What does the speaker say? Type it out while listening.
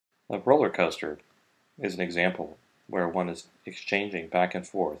A roller coaster is an example where one is exchanging back and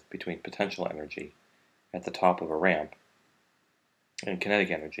forth between potential energy at the top of a ramp and kinetic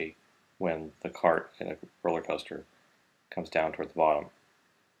energy when the cart in a roller coaster comes down toward the bottom.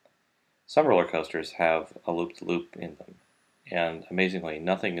 Some roller coasters have a loop-to-loop in them, and amazingly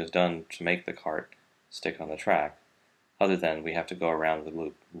nothing is done to make the cart stick on the track other than we have to go around the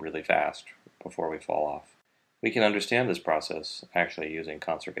loop really fast before we fall off. We can understand this process actually using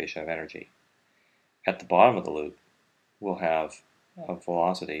conservation of energy. At the bottom of the loop, we'll have a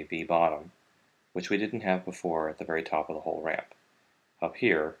velocity v bottom, which we didn't have before at the very top of the whole ramp. Up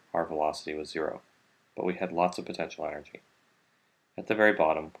here, our velocity was 0, but we had lots of potential energy. At the very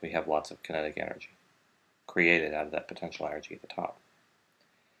bottom, we have lots of kinetic energy, created out of that potential energy at the top.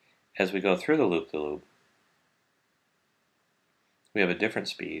 As we go through the loop-to-loop, we have a different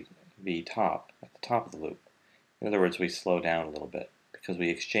speed, v top, at the top of the loop. In other words, we slow down a little bit because we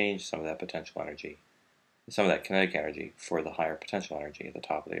exchange some of that potential energy, some of that kinetic energy, for the higher potential energy at the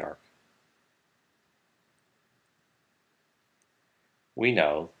top of the arc. We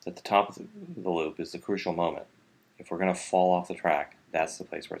know that the top of the loop is the crucial moment. If we're going to fall off the track, that's the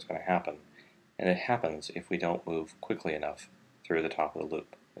place where it's going to happen. And it happens if we don't move quickly enough through the top of the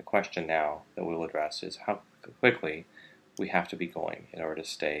loop. The question now that we'll address is how quickly we have to be going in order to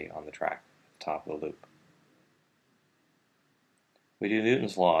stay on the track at the top of the loop. We do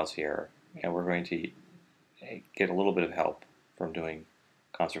Newton's laws here, and we're going to get a little bit of help from doing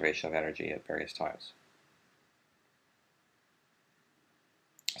conservation of energy at various times.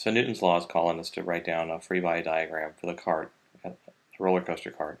 So Newton's laws call on us to write down a free body diagram for the cart, the roller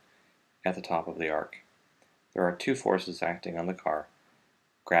coaster cart, at the top of the arc. There are two forces acting on the car: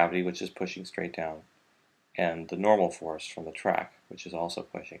 gravity, which is pushing straight down, and the normal force from the track, which is also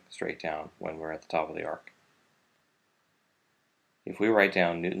pushing straight down when we're at the top of the arc. If we write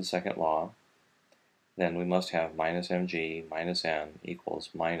down Newton's second law, then we must have minus mg minus n equals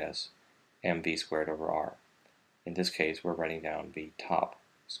minus mv squared over r. In this case, we're writing down v top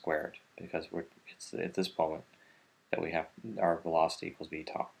squared because it's at this moment that we have our velocity equals v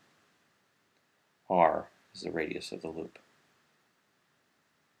top. R is the radius of the loop.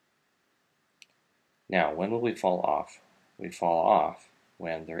 Now, when will we fall off? We fall off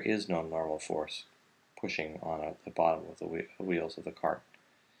when there is no normal force pushing on the bottom of the wheels of the cart.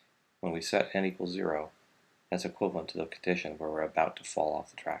 When we set n equals 0, that's equivalent to the condition where we're about to fall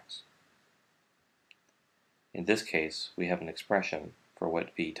off the tracks. In this case, we have an expression for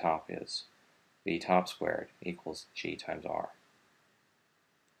what v top is. V top squared equals g times r.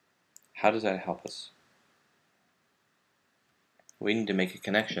 How does that help us? We need to make a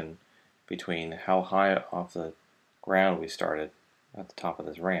connection between how high off the ground we started at the top of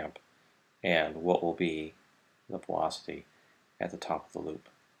this ramp and what will be the velocity at the top of the loop.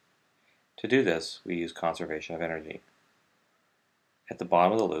 To do this, we use conservation of energy. At the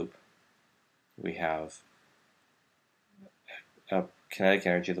bottom of the loop, we have a kinetic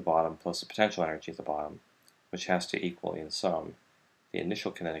energy at the bottom plus the potential energy at the bottom, which has to equal in sum the initial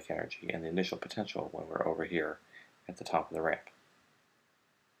kinetic energy and the initial potential when we're over here at the top of the ramp.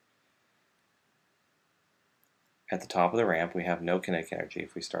 At the top of the ramp, we have no kinetic energy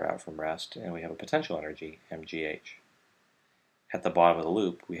if we start out from rest, and we have a potential energy, mgh. At the bottom of the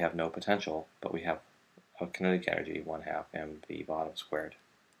loop, we have no potential, but we have a kinetic energy, 1/2 mv bottom squared.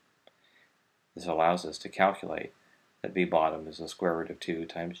 This allows us to calculate that v bottom is the square root of 2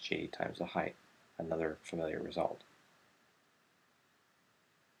 times g times the height, another familiar result.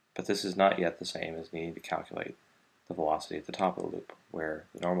 But this is not yet the same as needing to calculate the velocity at the top of the loop, where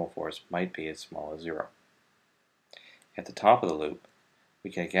the normal force might be as small as 0. At the top of the loop,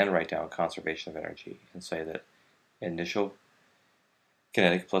 we can again write down conservation of energy and say that initial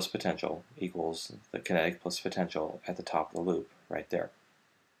kinetic plus potential equals the kinetic plus potential at the top of the loop, right there.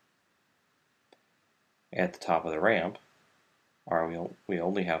 At the top of the ramp, we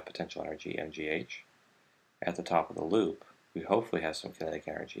only have potential energy, mgh. At the top of the loop, we hopefully have some kinetic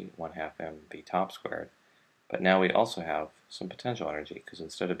energy, 1/2 mv top squared, but now we also have some potential energy, because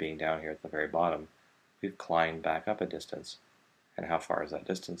instead of being down here at the very bottom, we've climbed back up a distance, and how far is that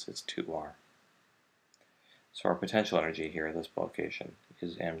distance? It's 2r. So our potential energy here at this location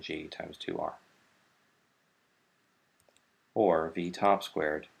is mg times 2r. Or v top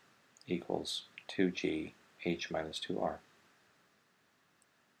squared equals 2g h minus 2r.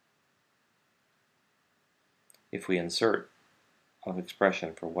 If we insert an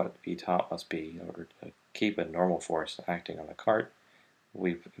expression for what v top must be in order to keep a normal force acting on the cart,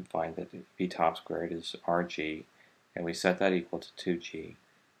 we can find that v top squared is rg, and we set that equal to 2g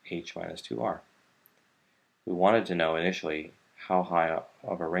h minus 2r. We wanted to know initially how high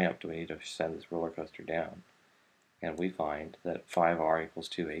of a ramp do we need to send this roller coaster down? And we find that 5r equals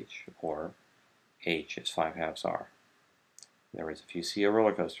 2h, or h is 5/2 r. In other words, if you see a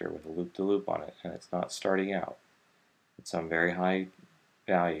roller coaster with a loop-de-loop on it and it's not starting out at some very high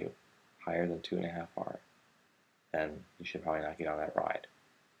value, higher than 2.5r, then you should probably not get on that ride.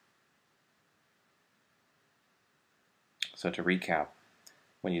 So to recap,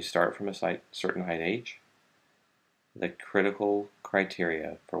 when you start from a certain height h, the critical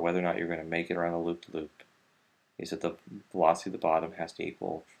criteria for whether or not you're going to make it around the loop-de-loop is that the velocity at the bottom has to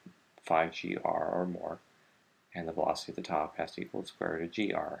equal 5gr or more, and the velocity at the top has to equal the square root of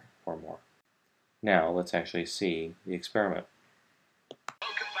gr or more. Now let's actually see the experiment.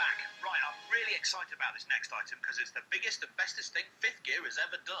 Welcome back. Right, I'm really excited about this next item because it's the biggest and bestest thing Fifth Gear has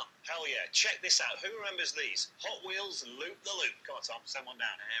ever done. Hell yeah, check this out. Who remembers these? Hot Wheels Loop the Loop. Come on, Tom, send one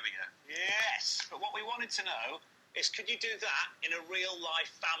down. Here we go. Yes, but what we wanted to know is, could you do that in a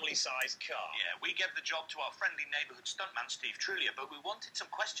real-life, family-sized car? Yeah, we gave the job to our friendly neighbourhood stuntman, Steve Trulia, but we wanted some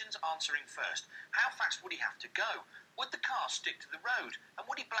questions answering first. How fast would he have to go? Would the car stick to the road? And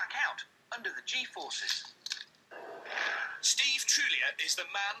would he black out under the G-forces? Steve Trulia is the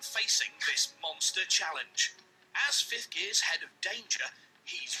man facing this monster challenge. As Fifth Gear's head of danger,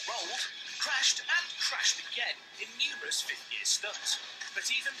 he's rolled, crashed and crashed again in numerous Fifth Gear stunts. But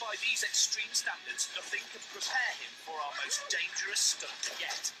even by these extreme standards, nothing can prepare him for our most dangerous stunt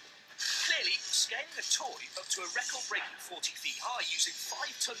yet. Clearly, scaling a toy up to a record-breaking 40 feet high using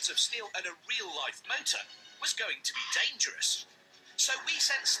 5 tons of steel and a real-life motor was going to be dangerous. So we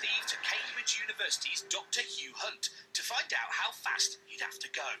sent Steve to Cambridge University's Dr. Hugh Hunt to find out how fast he'd have to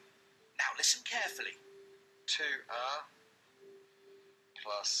go. Now listen carefully. 2r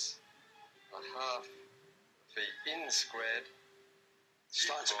plus a half v in squared.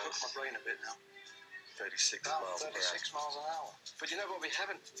 Starting to cook my brain a bit now. 36 About miles per 36 miles an hour. But you know what we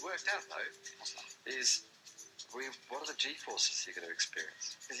haven't worked out though is what are the G-forces you're going to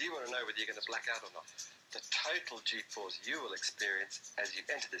experience? Because you want to know whether you're going to black out or not. The total G-force you will experience as you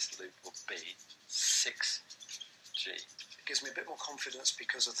enter this loop will be 6G. It gives me a bit more confidence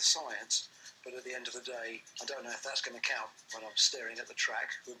because of the science, but at the end of the day, I don't know if that's going to count when I'm staring at the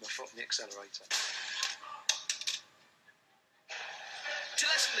track with my foot on the accelerator. To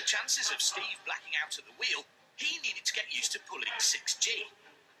lessen the chances of Steve blacking out at the wheel, he needed to get used to pulling 6G.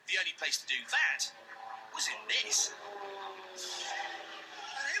 The only place to do that was in this. And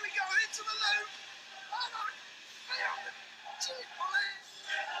here we go into the loop. And I feel the G pulling.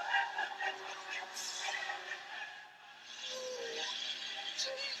 G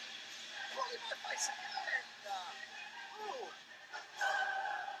pulling my face again. Ooh.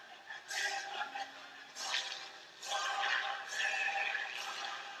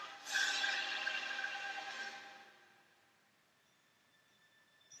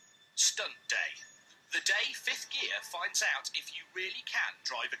 Stunt day. The day Fifth Gear finds out if you really can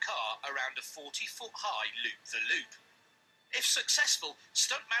drive a car around a 40-foot high loop-the-loop. If successful,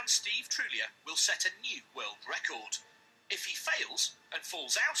 stuntman Steve Trulia will set a new world record. If he fails and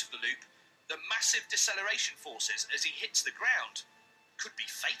falls out of the loop, the massive deceleration forces as he hits the ground could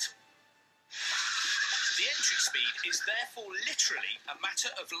be fatal. The entry speed is therefore literally a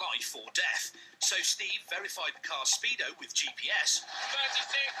matter of life or death, so Steve verified the car's speedo with GPS,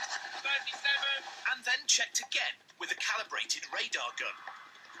 36, 37, and then checked again with a calibrated radar gun.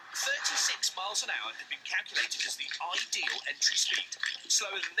 36 miles an hour had been calculated as the ideal entry speed.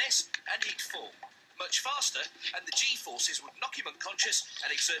 Slower than this, and he'd fall. Much faster, and the G-forces would knock him unconscious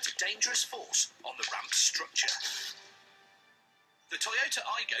and exert a dangerous force on the ramp's structure. The Toyota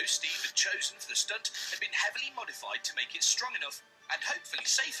Aygo Steve had chosen for the stunt had been heavily modified to make it strong enough and hopefully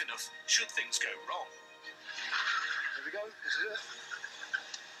safe enough should things go wrong. Here we go, this is it.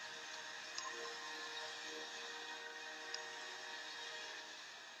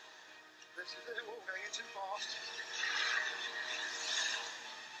 This is it, we're going too fast.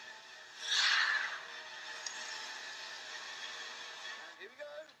 And here we go.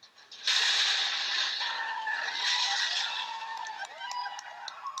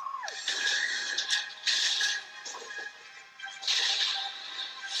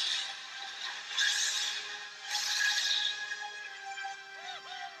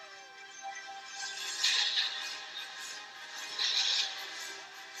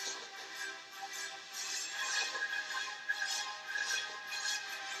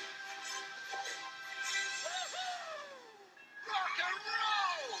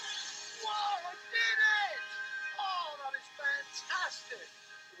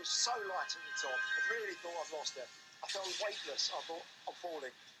 Was so light at the top, I really thought I'd lost it. I felt weightless. I thought, I'm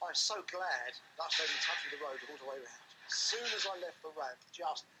falling. I'm so glad that I stayed in touch with the road all the way around. As soon as I left the ramp,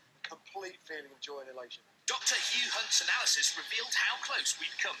 just a complete feeling of joy and elation. Dr. Hugh Hunt's analysis revealed how close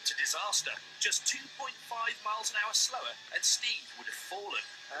we'd come to disaster. Just 2.5 miles an hour slower, and Steve would have fallen.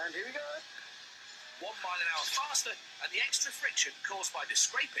 And here we go. 1 mile an hour faster, and the extra friction caused by the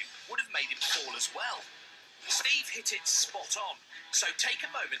scraping would have made him fall as well. Steve hit it spot on, so take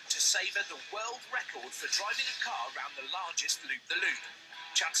a moment to savour the world record for driving a car around the largest loop-the-loop.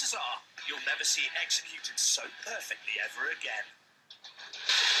 Chances are you'll never see it executed so perfectly ever again.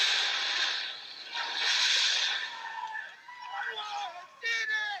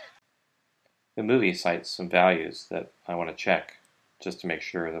 The movie cites some values that I want to check just to make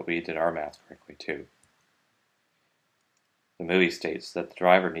sure that we did our math correctly too. The movie states that the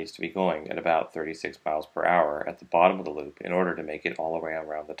driver needs to be going at about 36 miles per hour at the bottom of the loop in order to make it all the way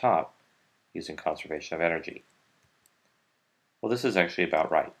around the top using conservation of energy. Well, this is actually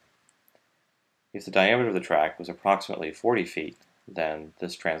about right. If the diameter of the track was approximately 40 feet, then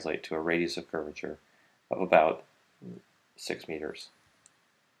this translates to a radius of curvature of about 6 meters.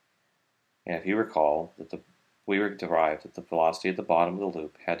 And if you recall, that we derived that the velocity at the bottom of the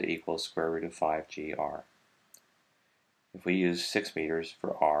loop had to equal square root of 5gr. If we use 6 meters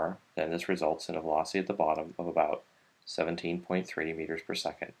for r, then this results in a velocity at the bottom of about 17.3 meters per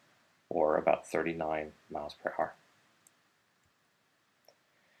second, or about 39 miles per hour.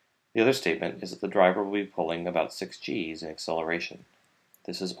 The other statement is that the driver will be pulling about 6 g's in acceleration.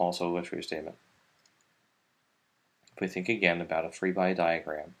 This is also a true statement. If we think again about a free body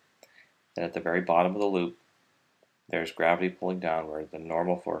diagram, then at the very bottom of the loop, there's gravity pulling downward, the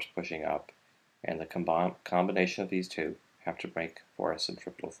normal force pushing up, and the combination of these two have to make for a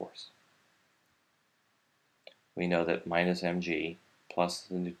centripetal force. We know that minus mg plus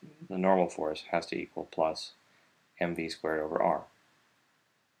the normal force has to equal plus mv squared over r.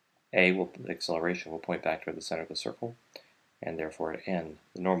 The acceleration will point back toward the center of the circle, and therefore at n,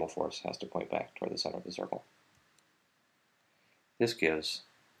 the normal force has to point back toward the center of the circle. This gives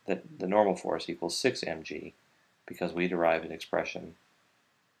that the normal force equals 6 mg because we derive an expression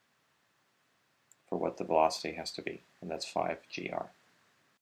for what the velocity has to be, and that's 5gr.